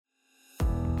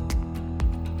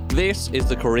This is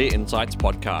the Career Insights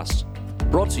Podcast,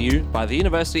 brought to you by the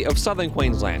University of Southern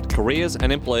Queensland Careers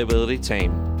and Employability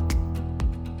Team.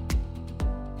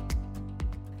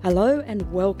 Hello and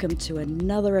welcome to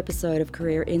another episode of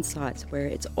Career Insights, where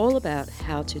it's all about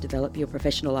how to develop your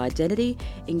professional identity,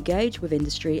 engage with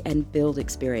industry and build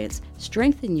experience,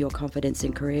 strengthen your confidence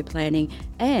in career planning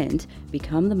and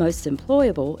become the most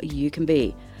employable you can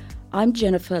be. I'm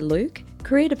Jennifer Luke,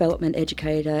 Career Development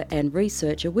Educator and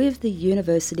Researcher with the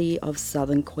University of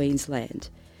Southern Queensland.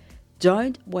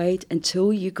 Don't wait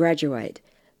until you graduate.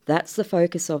 That's the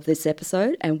focus of this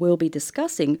episode, and we'll be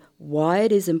discussing why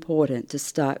it is important to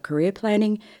start career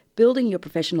planning, building your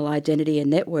professional identity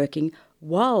and networking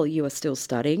while you are still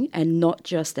studying and not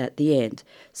just at the end.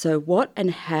 So what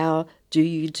and how do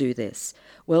you do this?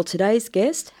 Well, today's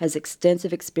guest has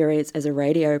extensive experience as a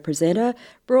radio presenter,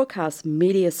 broadcast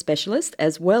media specialist,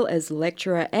 as well as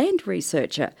lecturer and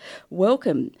researcher.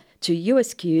 Welcome to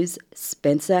USQ's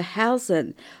Spencer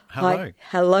Housen. Hello. Hi.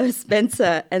 Hello,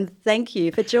 Spencer, and thank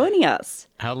you for joining us.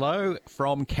 Hello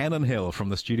from Cannon Hill, from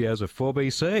the studios of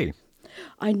 4BC.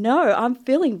 I know, I'm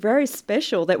feeling very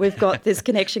special that we've got this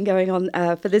connection going on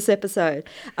for this episode.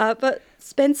 But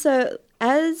Spencer,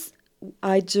 as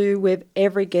I do with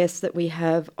every guest that we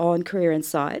have on Career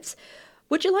Insights,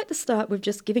 would you like to start with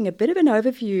just giving a bit of an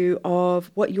overview of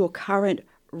what your current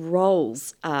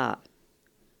roles are?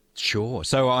 Sure.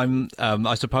 So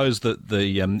I suppose that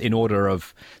in order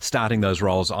of starting those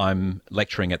roles, I'm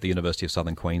lecturing at the University of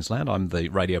Southern Queensland. I'm the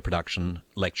radio production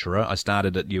lecturer. I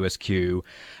started at USQ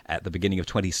at the beginning of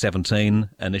 2017,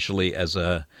 initially as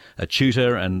a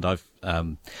tutor, and I've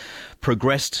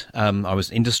progressed. I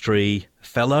was industry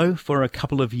fellow for a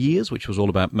couple of years, which was all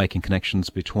about making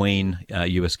connections between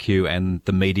USQ and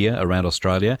the media around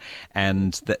Australia,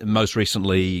 and most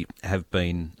recently have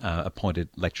been appointed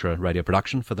lecturer radio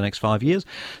production for the next 5 years.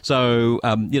 So,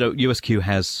 USQ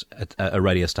has a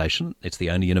radio station. It's the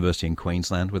only university in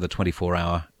Queensland with a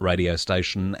 24-hour radio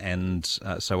station, and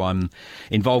so I'm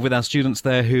involved with our students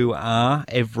there who are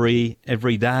every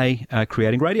day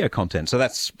creating radio content. So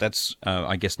that's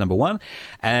I guess number one.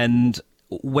 And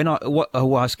when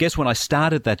I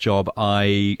started that job,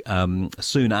 I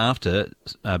soon after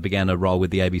began a role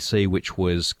with the ABC, which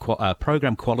was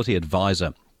program quality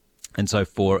advisor. And so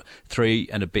for 3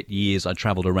 and a bit years, I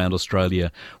travelled around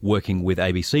Australia working with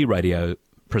ABC radio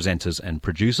presenters and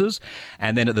producers.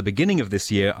 And then at the beginning of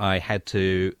this year, I had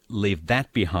to leave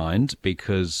that behind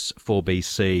because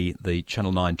 4BC, the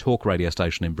Channel 9 talk radio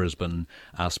station in Brisbane,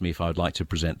 asked me if I would like to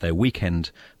present their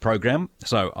weekend program.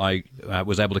 So I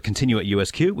was able to continue at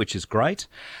USQ, which is great.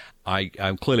 I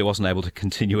clearly wasn't able to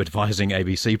continue advising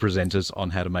ABC presenters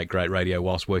on how to make great radio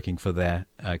whilst working for their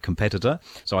competitor.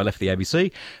 So I left the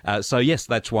ABC. So yes,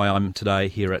 that's why I'm today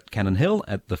here at Cannon Hill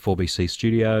at the 4BC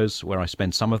studios, where I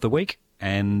spend some of the week.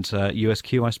 And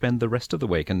USQ, I spend the rest of the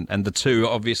week. And the two,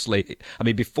 obviously,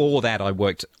 before that, I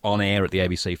worked on air at the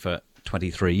ABC for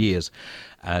 23 years.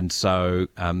 And so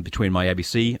between my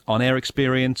ABC on-air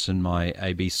experience and my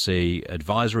ABC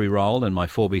advisory role and my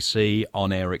 4BC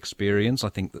on-air experience, I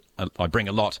think that I bring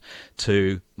a lot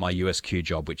to my USQ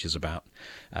job, which is about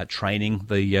training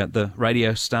the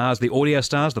radio stars, the audio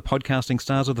stars, the podcasting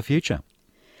stars of the future.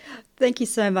 Thank you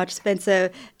so much,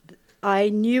 Spencer. I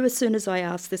knew as soon as I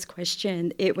asked this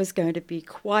question, it was going to be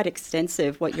quite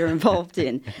extensive what you're involved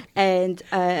in. And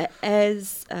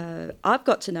as I've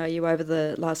got to know you over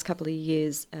the last couple of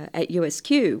years at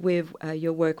USQ with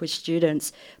your work with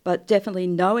students, but definitely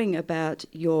knowing about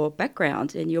your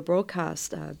background and your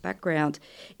broadcast background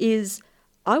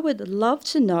I would love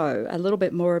to know a little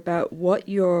bit more about what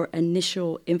your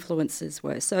initial influences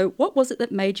were. So what was it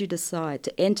that made you decide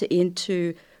to enter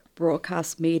into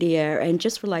broadcast media and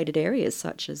just related areas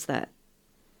such as that?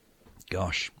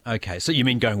 Gosh. Okay. So you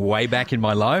mean going way back in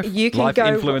my life? You can life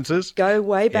influences? Go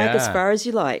way back as far as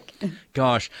you like.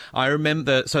 Gosh. I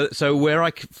remember. So where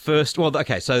I first. Well,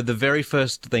 okay. So the very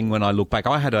first thing when I look back,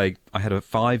 I had a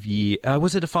 5-year.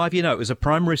 Was it a 5-year? No, it was a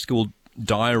primary school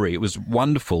diary. It was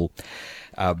wonderful.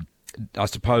 I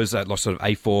suppose a sort of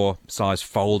A4 size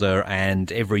folder, and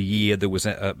every year there was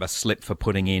a slip for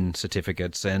putting in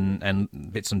certificates and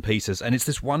bits and pieces. And it's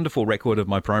this wonderful record of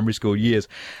my primary school years.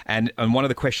 And one of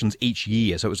the questions each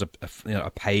year, so it was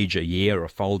a page a year or a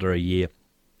folder a year.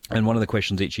 And one of the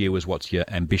questions each year was, what's your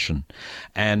ambition?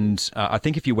 And I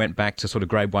think if you went back to sort of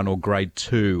grade 1 or grade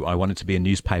 2, I wanted to be a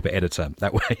newspaper editor.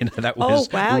 That way, that was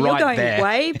oh, wow, right you're going there.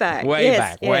 way back.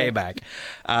 way back.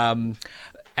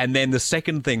 And then the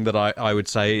second thing that I would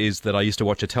say is that I used to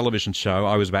watch a television show.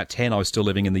 I was about 10. I was still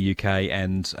living in the UK,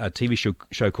 and a TV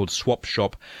show called Swap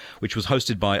Shop, which was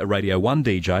hosted by a Radio 1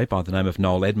 DJ by the name of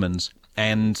Noel Edmonds.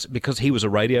 And because he was a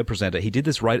radio presenter, he did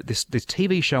this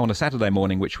TV show on a Saturday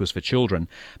morning, which was for children,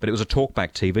 but it was a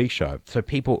talkback TV show. So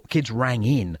kids rang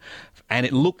in, and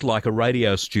it looked like a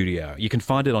radio studio. You can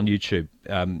find it on YouTube,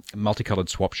 Multicoloured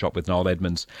Swap Shop with Noel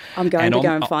Edmonds. I'm going to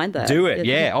go and find that. Do it,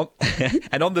 yeah.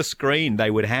 And on the screen, they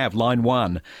would have line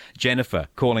 1, Jennifer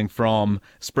calling from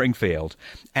Springfield.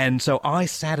 And so I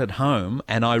sat at home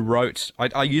and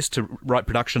I used to write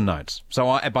production notes.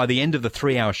 So by the end of the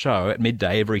 3-hour show at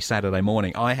midday every Saturday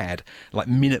morning, I had, like,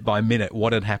 minute by minute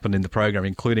what had happened in the program,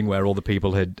 including where all the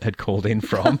people had called in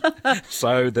from.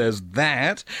 So there's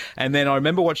that. And then I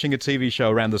remember watching a TV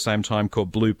show around the same time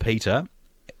called Blue Peter,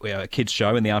 a kids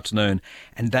show in the afternoon,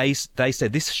 and they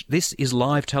said, this is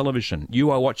live television.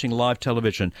 You are watching live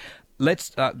television.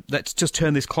 Let's just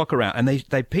turn this clock around. And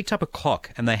they picked up a clock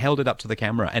and they held it up to the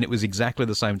camera, and it was exactly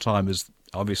the same time as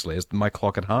my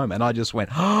clock at home. And I just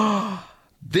went, oh,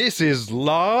 this is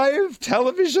live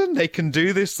television. They can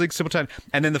do this thing simultaneously.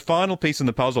 And then the final piece in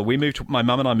the puzzle, my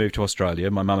mum and I moved to Australia.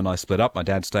 My mum and I split up. My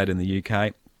dad stayed in the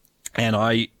UK, and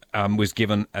I was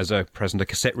given as a present a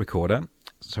cassette recorder.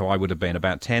 So I would have been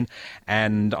about 10,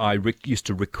 and I used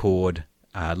to record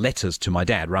letters to my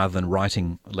dad rather than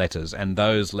writing letters. And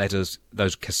those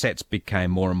cassettes became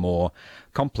more and more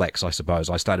complex, I suppose.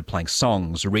 I started playing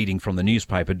songs, reading from the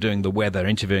newspaper, doing the weather,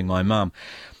 interviewing my mum.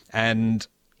 And,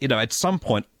 at some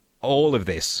point, all of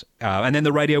this, and then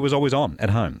the radio was always on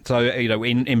at home. So,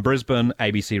 in Brisbane,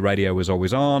 ABC radio was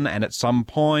always on. And at some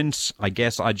point, I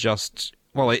guess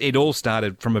it all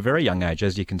started from a very young age,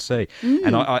 as you can see.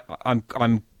 And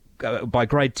I'm by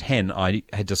grade 10, I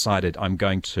had decided I'm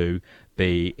going to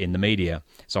be in the media.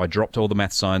 So I dropped all the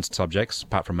math science subjects,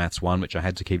 apart from maths 1, which I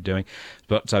had to keep doing.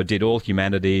 But I did all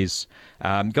humanities,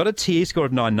 got a TE score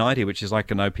of 990, which is like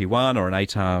an OP1 or an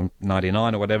ATAR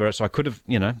 99 or whatever. So I could have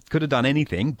done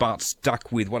anything, but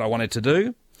stuck with what I wanted to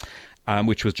do,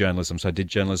 which was journalism. So I did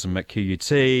journalism at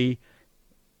QUT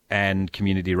and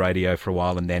community radio for a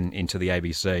while, and then into the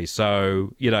ABC.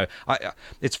 So,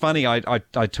 it's funny, I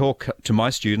talk to my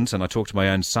students, and I talk to my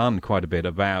own son quite a bit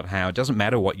about how it doesn't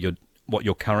matter what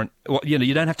your current,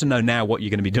 you don't have to know now what you're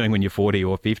going to be doing when you're 40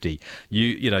 or 50.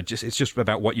 It's just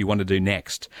about what you want to do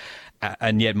next.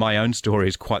 And yet my own story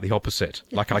is quite the opposite.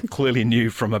 Like, I clearly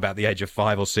knew from about the age of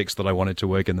 5 or 6 that I wanted to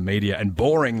work in the media, and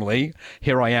boringly,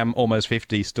 here I am almost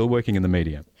 50 still working in the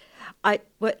media.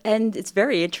 And it's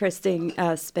very interesting,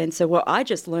 Spencer. Well, I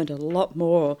just learned a lot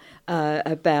more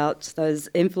about those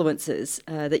influences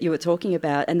that you were talking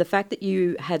about, and the fact that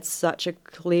you had such a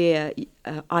clear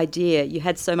idea, you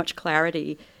had so much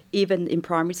clarity, even in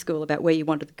primary school, about where you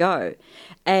wanted to go.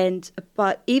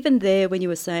 But even there, when you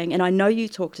were saying, and I know you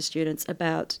talk to students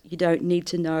about you don't need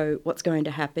to know what's going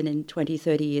to happen in 20,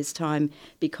 30 years' time,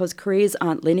 because careers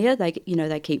aren't linear. They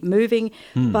keep moving.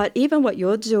 But even what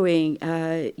you're doing,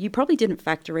 you probably didn't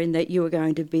factor in that you were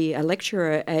going to be a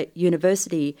lecturer at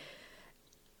university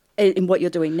in what you're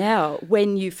doing now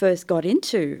when you first got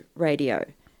into radio.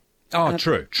 Oh,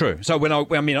 true. So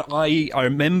I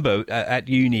remember at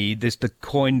uni, there's the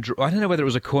coin drop. I don't know whether it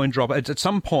was a coin drop. At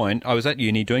some point, I was at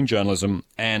uni doing journalism,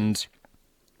 and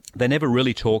they never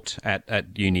really talked at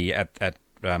uni at that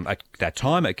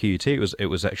time at QUT. It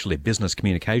was actually a business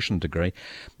communication degree,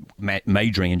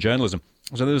 majoring in journalism.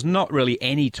 So there was not really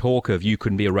any talk of you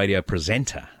couldn't be a radio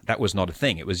presenter. That was not a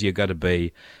thing. It was you got to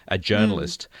be a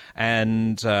journalist.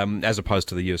 And as opposed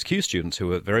to the USQ students who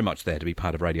were very much there to be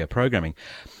part of radio programming.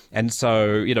 And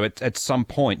so, at some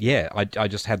point, I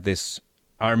just had this.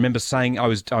 I remember saying I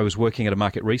was working at a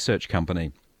market research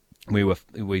company.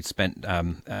 We spent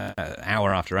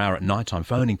hour after hour at night time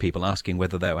phoning people, asking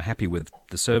whether they were happy with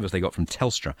the service they got from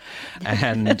Telstra.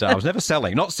 And I was never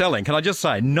not selling. Can I just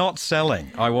say, not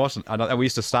selling? I wasn't. We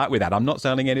used to start with that. I'm not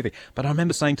selling anything. But I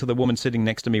remember saying to the woman sitting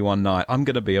next to me one night, I'm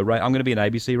going to be an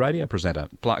ABC radio presenter,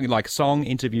 like song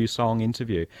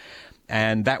interview.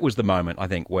 And that was the moment, I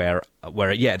think, where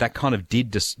that kind of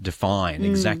did define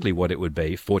exactly what it would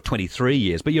be for 23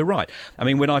 years. But you're right. I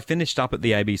mean, when I finished up at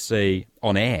the ABC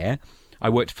on air, I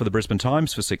worked for the Brisbane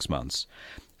Times for 6 months.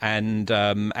 And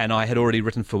I had already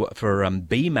written for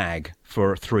BMag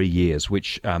for 3 years,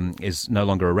 which is no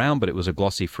longer around, but it was a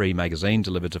glossy free magazine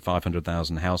delivered to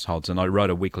 500,000 households. And I wrote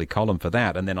a weekly column for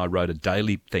that. And then I wrote a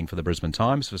daily thing for the Brisbane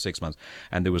Times for 6 months.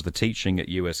 And there was the teaching at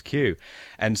USQ.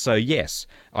 And so, yes,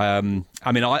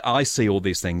 I see all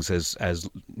these things as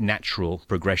natural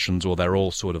progressions, or they're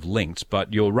all sort of linked.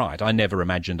 But you're right. I never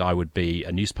imagined I would be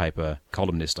a newspaper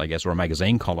columnist, I guess, or a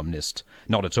magazine columnist.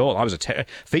 Not at all. I was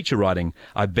feature writing.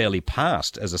 I barely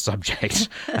passed as a subject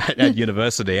at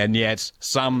university, and yet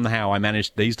somehow I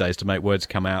managed these days to make words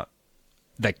come out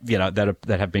that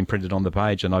have been printed on the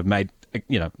page, and I've made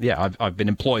I've been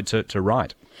employed to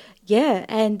write. Yeah,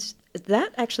 and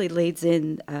that actually leads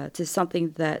in to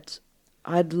something that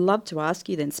I'd love to ask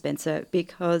you then, Spencer,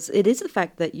 because it is the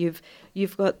fact that you've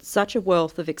got such a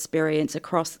wealth of experience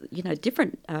across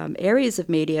different areas of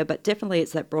media, but definitely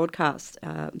it's that broadcast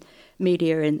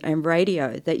media and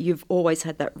radio that you've always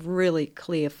had that really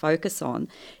clear focus on.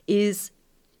 Is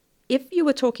if you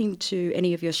were talking to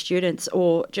any of your students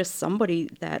or just somebody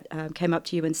that came up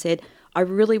to you and said, I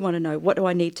really want to know, what do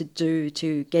I need to do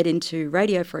to get into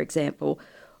radio, for example,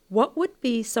 what would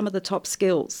be some of the top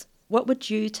skills? What would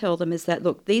you tell them is that,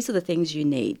 look, these are the things you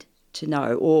need to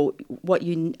know, or what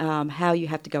how you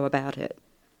have to go about it?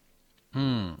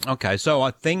 Okay, so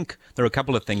I think there are a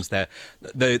couple of things there.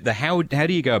 The how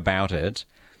do you go about it?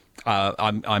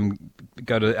 I'm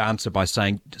going to answer by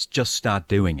saying just start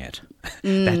doing it.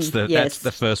 That's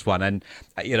the first one, and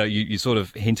you sort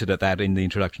of hinted at that in the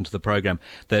introduction to the program.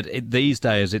 That these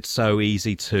days it's so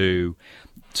easy to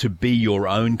be your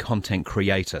own content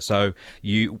creator. So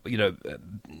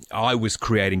I was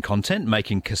creating content,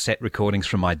 making cassette recordings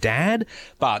from my dad,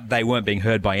 but they weren't being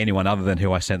heard by anyone other than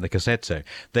who I sent the cassette to.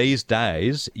 These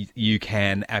days, you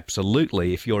can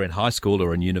absolutely, if you're in high school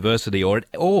or in university, or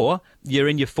you're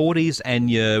in your 40s and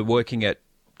you're working at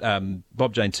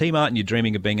Bob Jane T-Mart and you're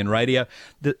dreaming of being in radio,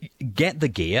 get the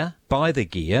gear, buy the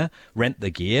gear, rent the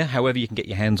gear, however you can get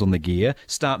your hands on the gear,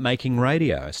 start making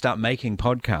radio, start making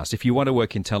podcasts. If you want to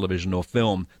work in television or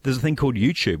film, there's a thing called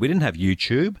YouTube. We didn't have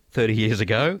YouTube 30 years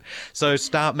ago, so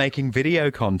start making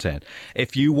video content.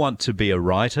 If you want to be a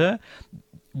writer,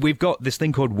 we've got this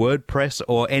thing called WordPress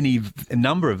or any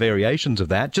number of variations of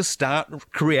that. Just start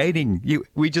creating.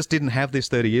 We just didn't have this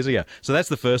 30 years ago. So that's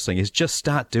the first thing, is just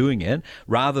start doing it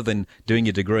rather than doing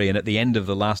your degree and at the end of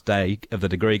the last day of the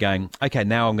degree going, okay,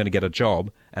 now I'm going to get a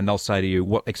job. And they'll say to you,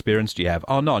 what experience do you have?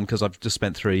 Oh, none, because I've just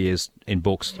spent 3 years in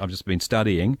books. I've just been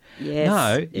studying. Yes.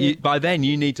 No, by then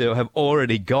you need to have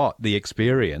already got the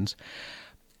experience.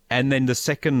 And then the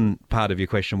second part of your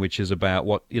question, which is about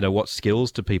what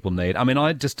skills do people need? I mean,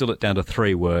 I distill it down to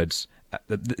 3 words.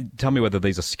 Tell me whether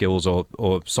these are skills or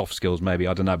soft skills, maybe,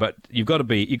 I don't know. But you've got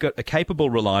a capable,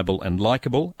 reliable, and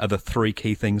likable are the 3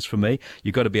 key things for me.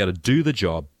 You've got to be able to do the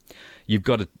job. You've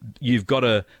got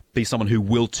to be someone who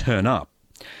will turn up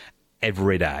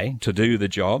every day to do the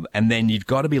job, and then you've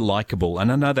got to be likable.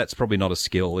 And I know that's probably not a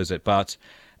skill, is it? But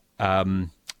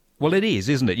well, it is,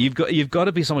 isn't it? You've got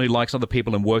to be someone who likes other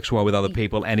people and works well with other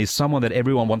people and is someone that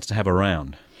everyone wants to have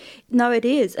around. No, it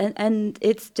is, and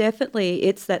it's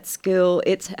that skill.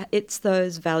 It's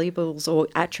those valuables or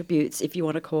attributes, if you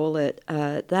want to call it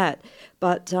that.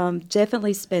 But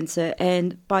definitely, Spencer.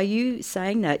 And by you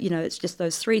saying that, it's just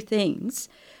those 3 things.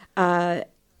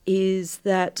 Is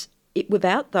that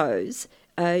without those,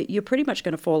 you're pretty much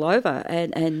going to fall over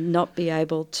and not be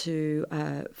able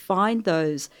to find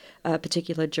those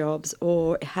particular jobs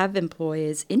or have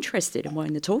employers interested in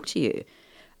wanting to talk to you.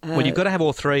 Well, you've got to have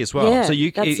all 3 as well. Yeah, so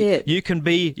you can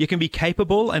be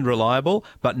capable and reliable,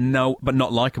 but not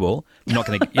likable. You're not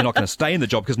going to stay in the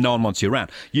job because no one wants you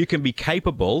around. You can be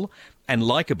capable and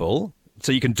likable,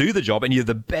 so you can do the job and you're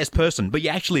the best person, but you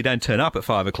actually don't turn up at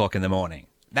 5 o'clock in the morning.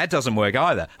 That doesn't work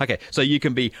either. Okay, so you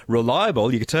can be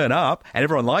reliable, you can turn up, and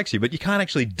everyone likes you, but you can't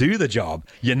actually do the job.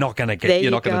 You're not going to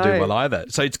do well either.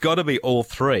 So it's got to be all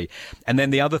 3. And then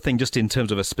the other thing, just in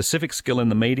terms of a specific skill in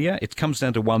the media, it comes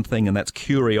down to one thing, and that's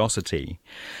curiosity.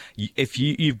 If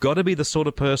you've got to be the sort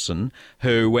of person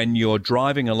who, when you're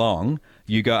driving along,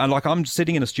 you go, and like I'm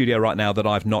sitting in a studio right now that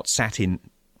I've not sat in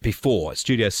before,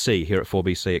 Studio C here at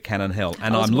 4BC at Cannon Hill,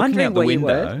 and I'm looking out the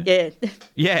window. Yeah.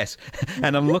 Yes,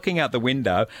 and I'm looking out the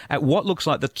window at what looks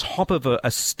like the top of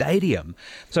a stadium.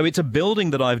 So it's a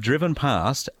building that I've driven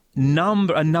past a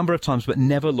number of times but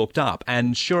never looked up.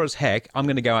 And sure as heck, I'm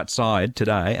going to go outside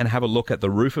today and have a look at the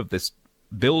roof of this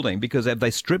building, because have they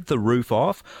stripped the roof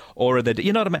off, or are they,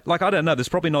 what I mean? Like, I don't know, there's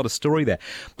probably not a story there,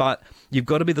 but you've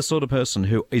got to be the sort of person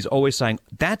who is always saying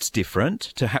that's different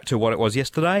to what it was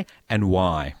yesterday and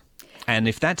why. And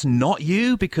if that's not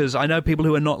you, because I know people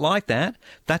who are not like that,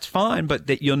 that's fine. But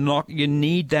that you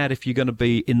need that if you're going to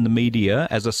be in the media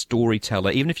as a storyteller.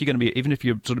 Even if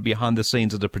you're sort of behind the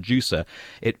scenes as a producer,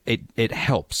 it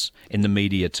helps in the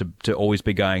media to always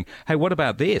be going, hey, what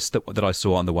about this that I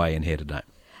saw on the way in here today?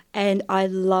 And I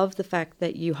love the fact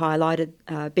that you highlighted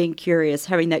being curious,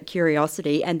 having that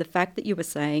curiosity, and the fact that you were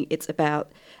saying it's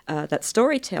about that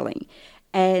storytelling.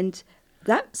 And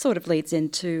that sort of leads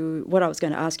into what I was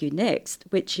going to ask you next,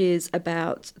 which is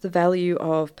about the value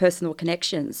of personal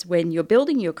connections when you're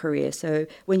building your career. So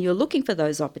when you're looking for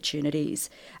those opportunities,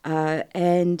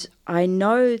 and I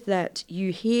know that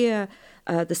you hear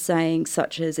the saying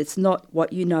such as, it's not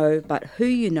what you know, but who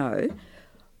you know.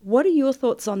 What are your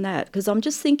thoughts on that? Because I'm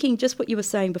just thinking just what you were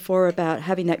saying before about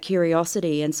having that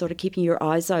curiosity and sort of keeping your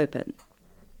eyes open.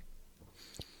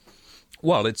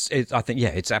 Well, I think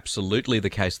it's absolutely the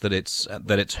case that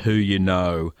it's who you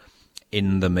know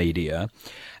in the media,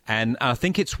 and I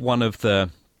think it's one of the.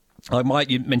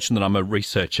 You mentioned that I'm a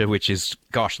researcher, which is,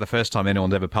 gosh, the first time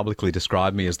anyone's ever publicly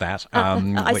described me as that.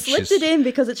 I slipped it in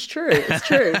because it's true. It's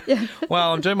true. Yeah.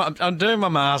 Well, I'm doing my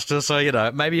master's,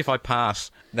 so maybe if I pass,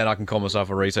 then I can call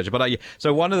myself a researcher. But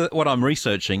so what I'm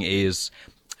researching is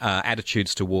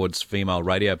attitudes towards female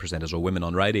radio presenters or women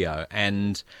on radio,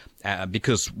 and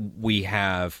because we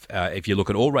have, if you look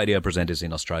at all radio presenters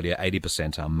in Australia,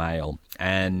 80% are male,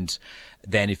 and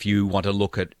then if you want to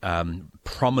look at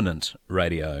prominent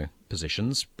radio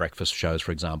positions, breakfast shows,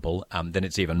 for example, then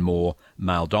it's even more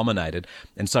male-dominated.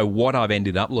 And so what I've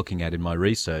ended up looking at in my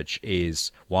research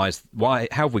is how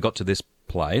have we got to this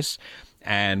place,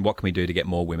 and what can we do to get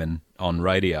more women on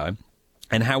radio?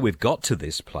 And how we've got to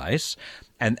this place,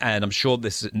 and I'm sure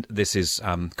this is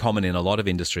common in a lot of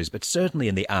industries, but certainly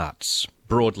in the arts,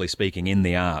 broadly speaking, in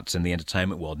the arts, in the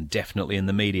entertainment world, and definitely in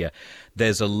the media,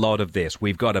 there's a lot of this.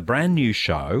 We've got a brand new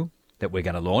show that we're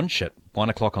going to launch at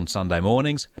 1:00 on Sunday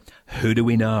mornings. Who do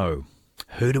we know?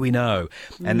 Who do we know?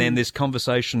 And then this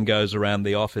conversation goes around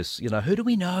the office, who do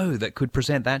we know that could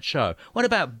present that show? What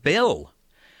about Bill?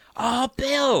 Oh,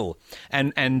 Bill!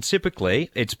 And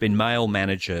typically it's been male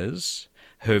managers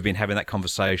who have been having that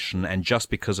conversation, and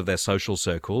just because of their social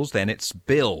circles, then it's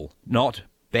Bill, not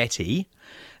Betty,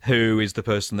 who is the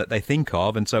person that they think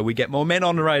of, and so we get more men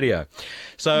on the radio.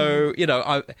 So,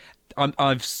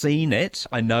 I've seen it.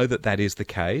 I know that is the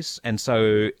case, and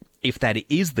so if that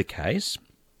is the case,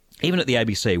 even at the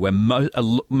ABC, where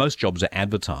most jobs are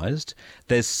advertised,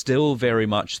 there's still very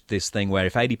much this thing where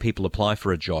if 80 people apply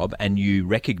for a job and you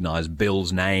recognise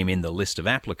Bill's name in the list of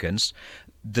applicants,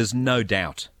 there's no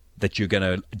doubt that you're going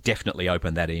to definitely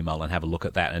open that email and have a look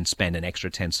at that and spend an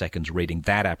extra 10 seconds reading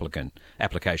that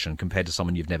application compared to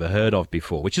someone you've never heard of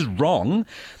before, which is wrong.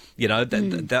 They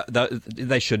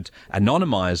should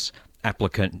anonymise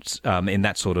applicants in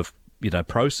that sort of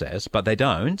process, but they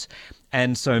don't.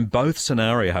 And so in both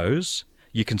scenarios,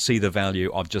 you can see the value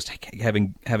of just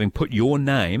having put your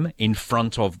name in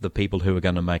front of the people who are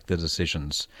going to make the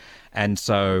decisions. And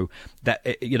so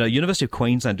that, University of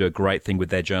Queensland do a great thing with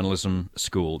their journalism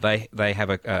school. They have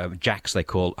a JAX, I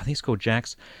think it's called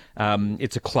JAX.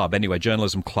 It's a club, anyway,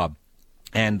 journalism club.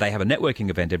 And they have a networking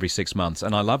event every 6 months.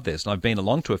 And I love this. And I've been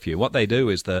along to a few. What they do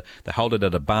is they hold it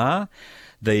at a bar.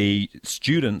 The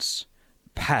students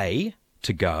pay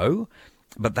to go,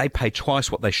 but they pay twice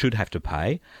what they should have to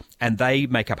pay, and they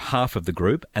make up half of the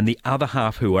group, and the other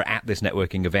half who are at this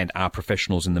networking event are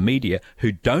professionals in the media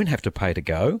who don't have to pay to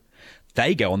go.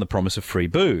 They go on the promise of free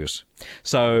booze.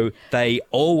 So they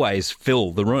always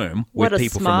fill the room with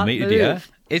people from the media.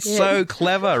 Move. It's so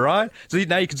clever, right? So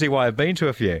now you can see why I've been to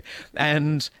a few.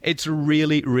 And it's a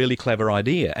really, really clever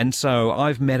idea. And so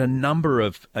I've met a number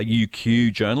of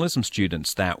UQ journalism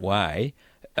students that way,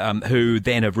 who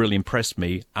then have really impressed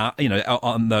me,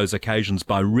 on those occasions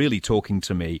by really talking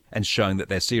to me and showing that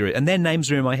they're serious. And their names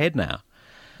are in my head now.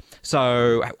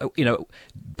 So,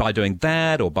 by doing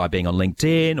that, or by being on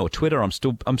LinkedIn or Twitter,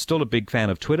 I'm still a big fan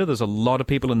of Twitter. There's a lot of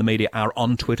people in the media are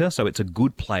on Twitter, so it's a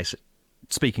good place.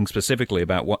 Speaking specifically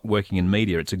about working in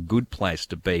media, it's a good place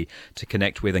to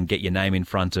connect with and get your name in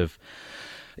front of.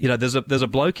 There's a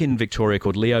bloke in Victoria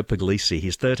called Leo Puglisi.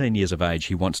 He's 13 years of age.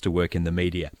 He wants to work in the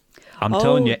media. I'm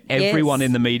telling you, everyone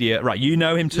in the media, right, you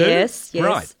know him too? Yes.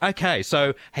 Right, okay,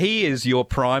 so he is your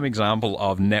prime example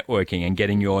of networking and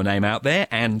getting your name out there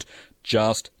and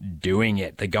just doing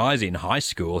it. The guy's in high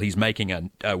school. He's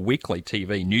making a weekly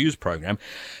TV news program.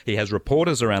 He has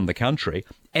reporters around the country.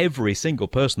 Every single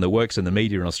person that works in the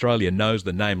media in Australia knows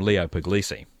the name Leo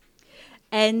Puglisi.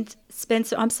 And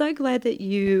Spencer, I'm so glad that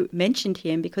you mentioned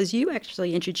him, because you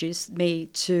actually introduced me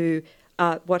to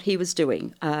what he was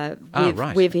doing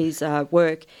right. with his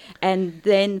work, and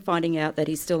then finding out that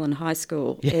he's still in high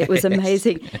school. Yes. It was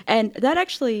amazing. And that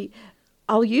actually,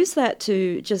 I'll use that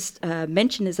to just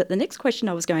mention is that the next question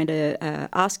I was going to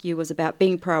ask you was about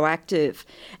being proactive,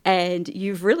 and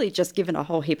you've really just given a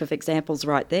whole heap of examples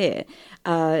right there.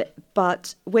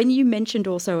 But when you mentioned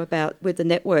also about with the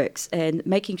networks and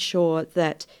making sure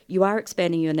that you are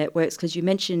expanding your networks, because you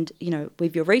mentioned,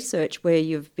 with your research where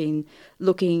you've been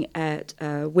looking at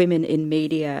women in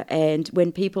media, and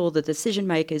when people, the decision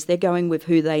makers, they're going with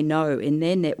who they know in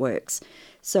their networks.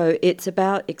 So it's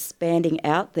about expanding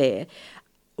out there.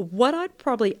 What I'd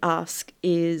probably ask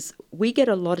is, we get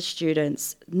a lot of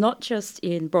students, not just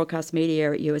in broadcast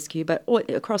media at USQ, but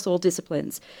across all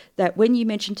disciplines, that when you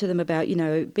mention to them about,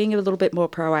 being a little bit more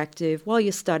proactive while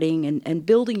you're studying and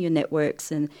building your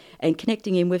networks and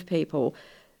connecting in with people,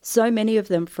 so many of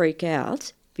them freak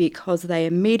out because they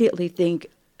immediately think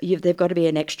they've got to be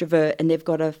an extrovert and they've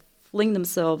got to fling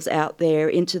themselves out there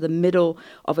into the middle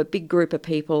of a big group of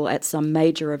people at some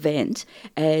major event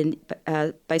and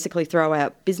basically throw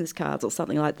out business cards or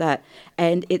something like that.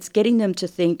 And it's getting them to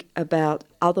think about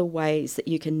other ways that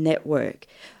you can network.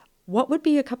 What would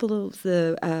be a couple of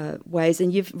the ways,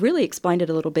 and you've really explained it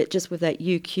a little bit just with that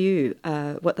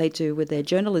UQ, what they do with their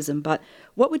journalism, but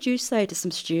what would you say to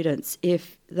some students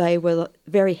if they were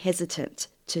very hesitant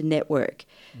to network?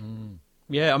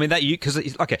 Yeah, I mean, that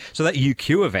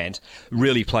UQ event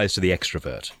really plays to the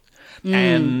extrovert.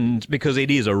 And because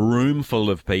it is a room full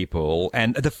of people.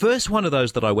 And the first one of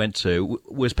those that I went to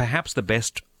was perhaps the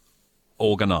best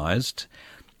organised,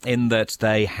 in that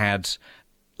they had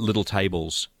little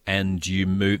tables and you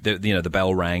moved, the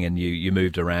bell rang and you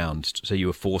moved around. So you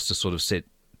were forced to sort of sit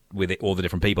with all the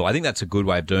different people. I think that's a good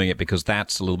way of doing it, because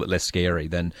that's a little bit less scary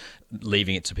than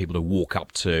leaving it to people to walk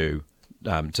up to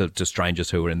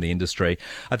strangers who are in the industry.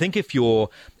 I think if you're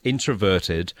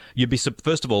introverted,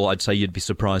 first of all, I'd say you'd be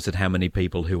surprised at how many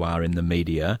people who are in the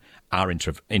media are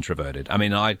introverted. I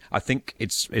mean, I think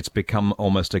it's become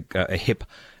almost a hip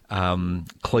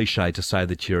cliche to say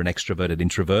that you're an extroverted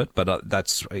introvert, but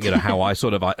that's how I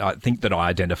sort of I think that I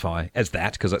identify as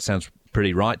that, because that sounds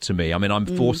pretty right to me. I mean, I'm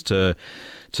forced to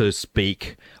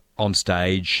speak on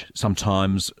stage,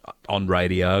 sometimes on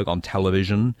radio, on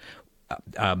television,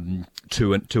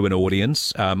 to an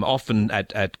audience. Often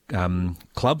at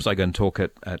clubs, I go and talk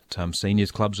at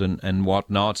seniors clubs and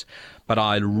whatnot. But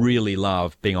I really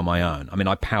love being on my own. I mean,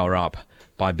 I power up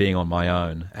by being on my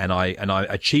own, and I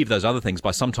achieve those other things by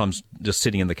sometimes just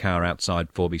sitting in the car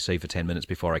outside 4BC for 10 minutes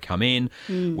before I come in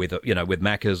with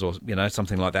Macca's or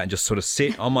something like that, and just sort of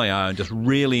sit on my own, just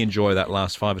really enjoy that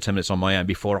last 5 or 10 minutes on my own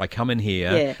before I come in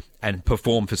here. Yeah. And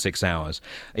perform for 6 hours,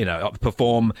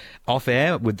 perform off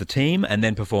air with the team and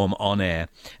then perform on air.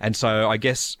 And so I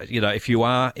guess, if you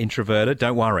are introverted,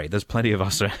 don't worry. There's plenty of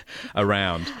us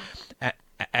around.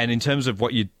 And in terms of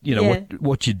what you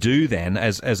do then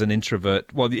as an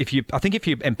introvert, well, if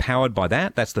you're empowered by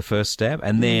that, that's the first step.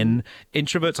 And then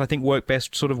introverts, I think, work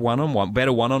best sort of one-on-one,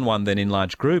 better one-on-one than in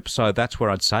large groups. So that's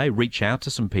where I'd say reach out to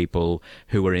some people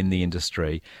who are in the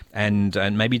industry and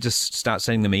maybe just start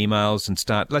sending them emails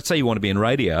and let's say you want to be in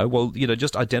radio. Well,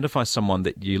 just identify someone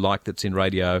that you like that's in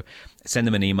radio, send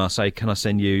them an email, say, can I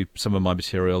send you some of my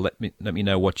material? Let me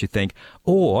know what you think.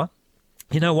 Or,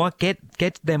 you know what?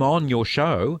 Get them on your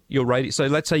show, your radio. So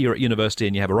let's say you're at university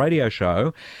and you have a radio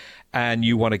show and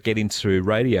you want to get into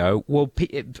radio. Well,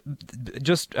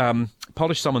 just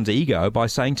polish someone's ego by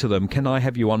saying to them, can I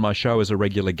have you on my show as a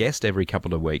regular guest every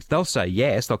couple of weeks? They'll say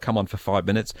yes. They'll come on for 5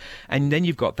 minutes. And then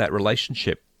you've got that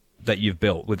relationship that you've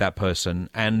built with that person.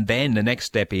 And then the next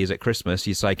step is at Christmas,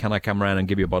 you say, can I come around and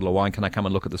give you a bottle of wine? Can I come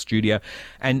and look at the studio?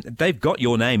 And they've got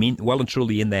your name well and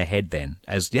truly in their head then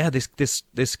as,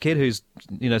 this kid who's,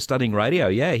 studying radio.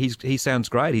 Yeah, he sounds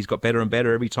great. He's got better and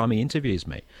better every time he interviews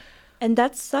me. And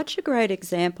that's such a great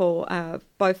example,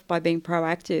 both by being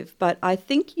proactive, but I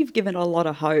think you've given a lot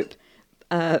of hope,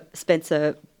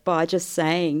 Spencer, by just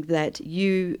saying that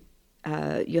you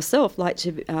yourself like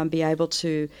to be able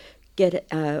to get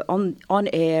on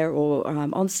air or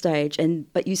on stage,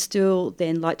 but you still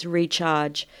then like to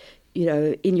recharge,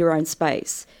 in your own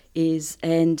space.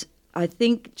 And I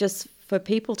think just for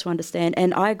people to understand,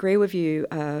 and I agree with you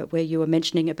where you were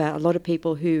mentioning about a lot of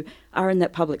people who are in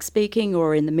that public speaking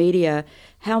or in the media,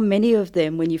 how many of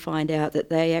them, when you find out that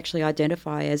they actually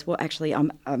identify as, well, actually,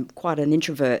 I'm quite an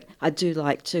introvert. I do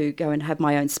like to go and have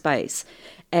my own space.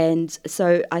 And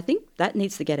so I think that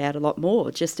needs to get out a lot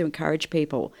more, just to encourage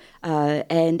people.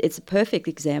 And it's a perfect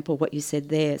example what you said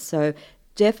there. So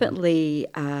definitely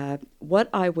what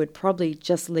I would probably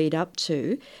just lead up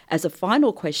to as a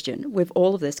final question with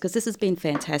all of this, because this has been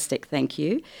fantastic, thank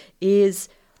you, is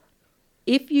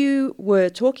if you were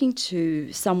talking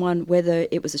to someone, whether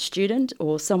it was a student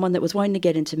or someone that was wanting to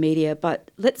get into media,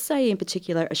 but let's say in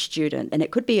particular a student, and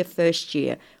it could be a first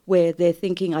year where they're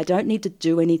thinking, I don't need to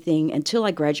do anything until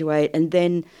I graduate and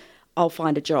then I'll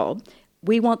find a job.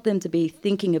 We want them to be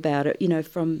thinking about it,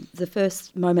 from the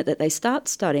first moment that they start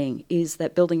studying, is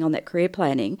that building on that career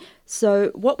planning.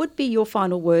 So what would be your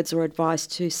final words or advice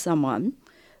to someone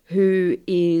who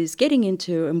is getting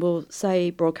into, and we'll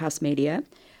say broadcast media,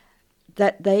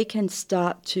 that they can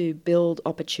start to build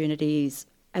opportunities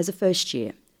as a first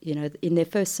year, in their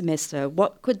first semester?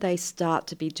 What could they start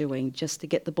to be doing just to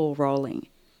get the ball rolling?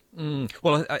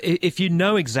 Well, if you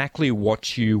know exactly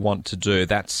what you want to do,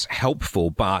 that's helpful,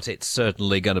 but it's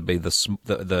certainly going to be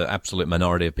the absolute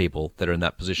minority of people that are in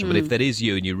that position. But if that is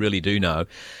you and you really do know,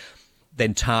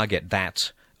 then target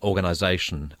that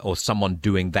organisation or someone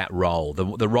doing that role,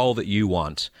 the role that you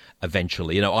want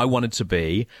eventually. I wanted to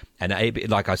be I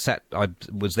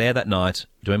was there that night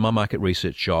doing my market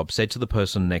research job, said to the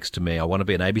person next to me, I want to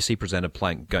be an ABC presenter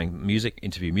going music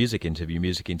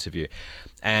interview.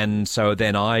 And so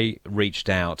then I reached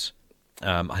out,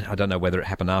 I don't know whether it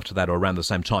happened after that or around the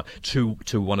same time,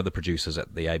 to one of the producers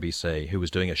at the ABC who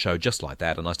was doing a show just like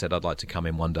that. And I said, I'd like to come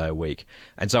in one day a week.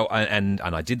 And so, and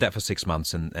I did that for 6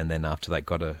 months. And then after that,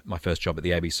 got my first job at the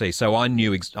ABC. So I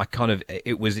knew,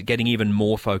 it was getting even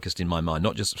more focused in my mind,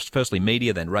 not just firstly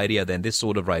media, then radio, then this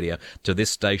sort of radio to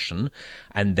this station.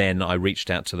 And then I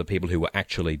reached out to the people who were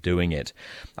actually doing it.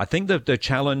 I think the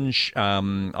challenge,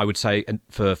 I would say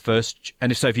for first,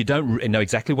 and if you don't know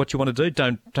exactly what you want to do,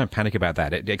 don't panic about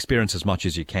that. Experience as much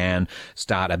as you can.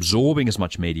 Start absorbing as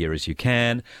much media as you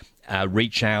can.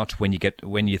 Reach out when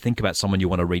you think about someone you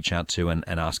want to reach out to and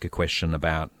ask a question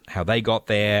about how they got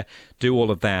there. Do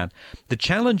all of that. The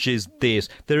challenge is this: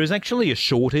 there is actually a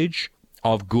shortage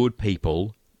of good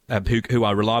people who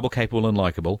are reliable, capable, and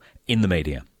likable in the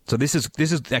media. So this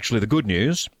is actually the good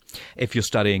news. If you're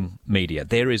studying media,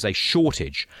 there is a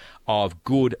shortage of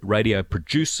good radio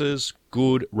producers,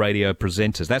 good radio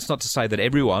presenters. That's not to say that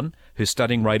everyone who's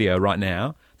studying radio right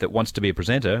now that wants to be a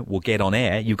presenter will get on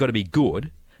air. You've got to be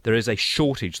good. There is a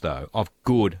shortage, though, of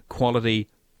good quality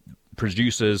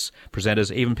producers,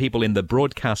 presenters, even people in the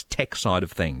broadcast tech side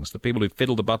of things, the people who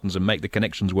fiddle the buttons and make the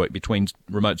connections work between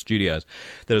remote studios.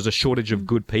 There is a shortage of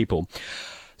good people.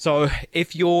 So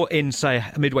if you're in, say,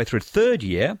 midway through third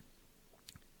year,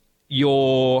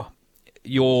 you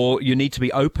need to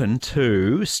be open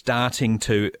to starting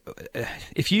to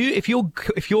if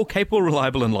you're capable,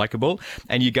 reliable, and likable,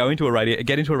 and you get into a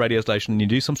radio station and you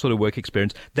do some sort of work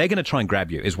experience, they're going to try and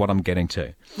grab you. Is what I'm getting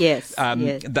to. Yes.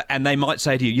 Yes. And they might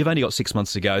say to you, "You've only got 6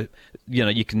 months to go.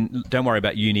 Don't worry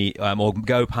about uni, or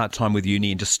go part time with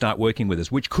uni and just start working with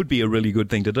us," which could be a really good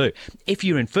thing to do. If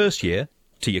you're in first year,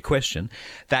 to your question,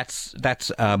 that's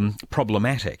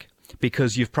problematic,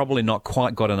 because you've probably not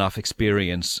quite got enough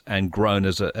experience and grown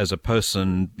as a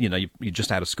person. You're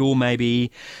just out of school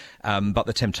maybe, but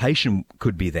the temptation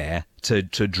could be there to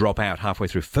drop out halfway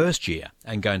through first year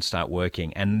and go and start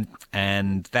working, and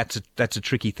that's a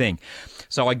tricky thing.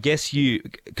 So I guess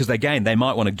because again they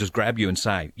might want to just grab you and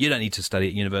say, you don't need to study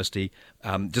at university,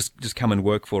 just come and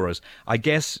work for us. I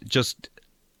guess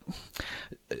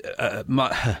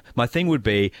my thing would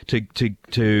be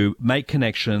to make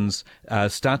connections,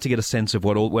 start to get a sense of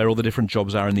where all the different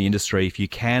jobs are in the industry. If you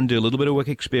can do a little bit of work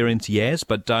experience, yes,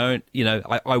 but don't.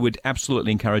 I would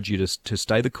absolutely encourage you to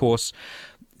stay the course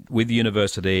with the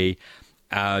university.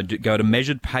 Go at a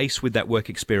measured pace with that work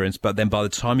experience, but then by the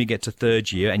time you get to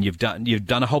third year and you've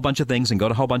done a whole bunch of things and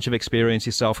got a whole bunch of experience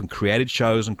yourself and created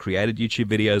shows and created YouTube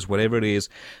videos, whatever it is,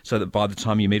 so that by the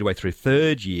time you're midway through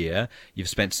third year, you've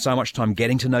spent so much time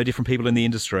getting to know different people in the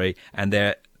industry, and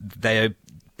they're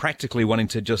practically wanting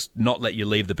to just not let you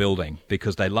leave the building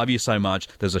because they love you so much.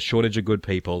 There's a shortage of good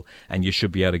people, and you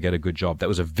should be able to get a good job. That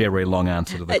was a very long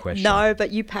answer to the question. No,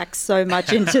 but you packed so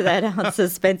much into that answer,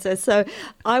 Spencer. So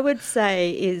I would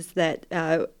say is that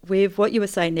with what you were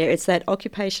saying there, it's that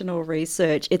occupational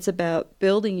research. It's about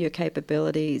building your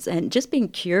capabilities and just being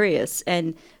curious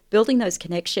and building those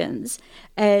connections.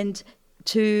 And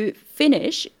to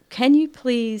finish, can you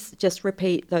please just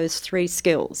repeat those 3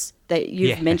 skills that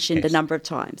you've mentioned a number of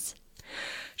times?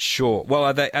 Sure. Well,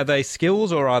 are they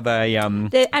skills or are they?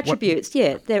 They're attributes.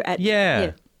 They're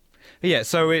Yeah.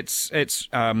 So it's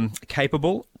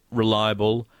capable,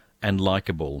 reliable, and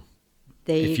likable.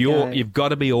 You've got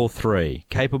to be all 3.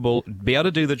 Capable, be able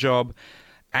to do the job,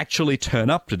 actually turn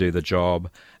up to do the job,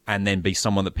 and then be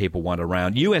someone that people want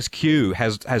around. USQ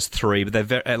has three, but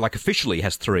they're officially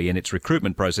has three in its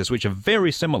recruitment process, which are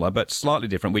very similar but slightly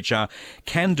different, which are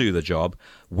can do the job,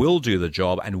 will do the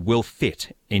job, and will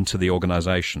fit into the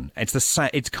organisation. It's the same.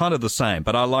 It's kind of the same,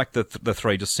 but I like the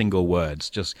three just single words,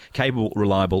 just capable,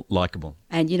 reliable, likeable.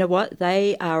 And you know what?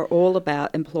 They are all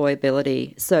about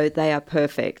employability, so they are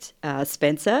perfect,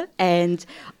 Spencer. And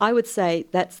I would say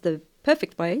that's the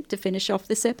perfect way to finish off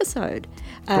this episode.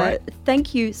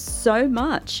 Thank you so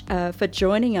much for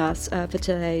joining us for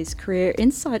today's Career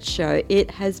Insights show.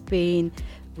 It has been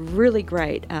really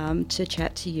great to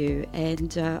chat to you,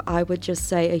 and I would just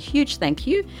say a huge thank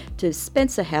you to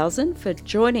Spencer Housen for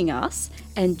joining us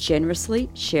and generously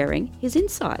sharing his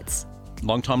insights.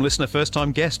 Long-time listener,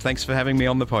 first-time guest. Thanks for having me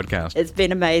on the podcast. It's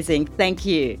been amazing. Thank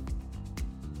you.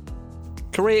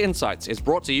 Career Insights is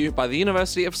brought to you by the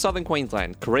University of Southern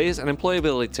Queensland Careers and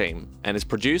Employability Team and is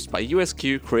produced by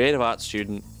USQ Creative Arts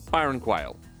student Byron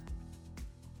Quayle.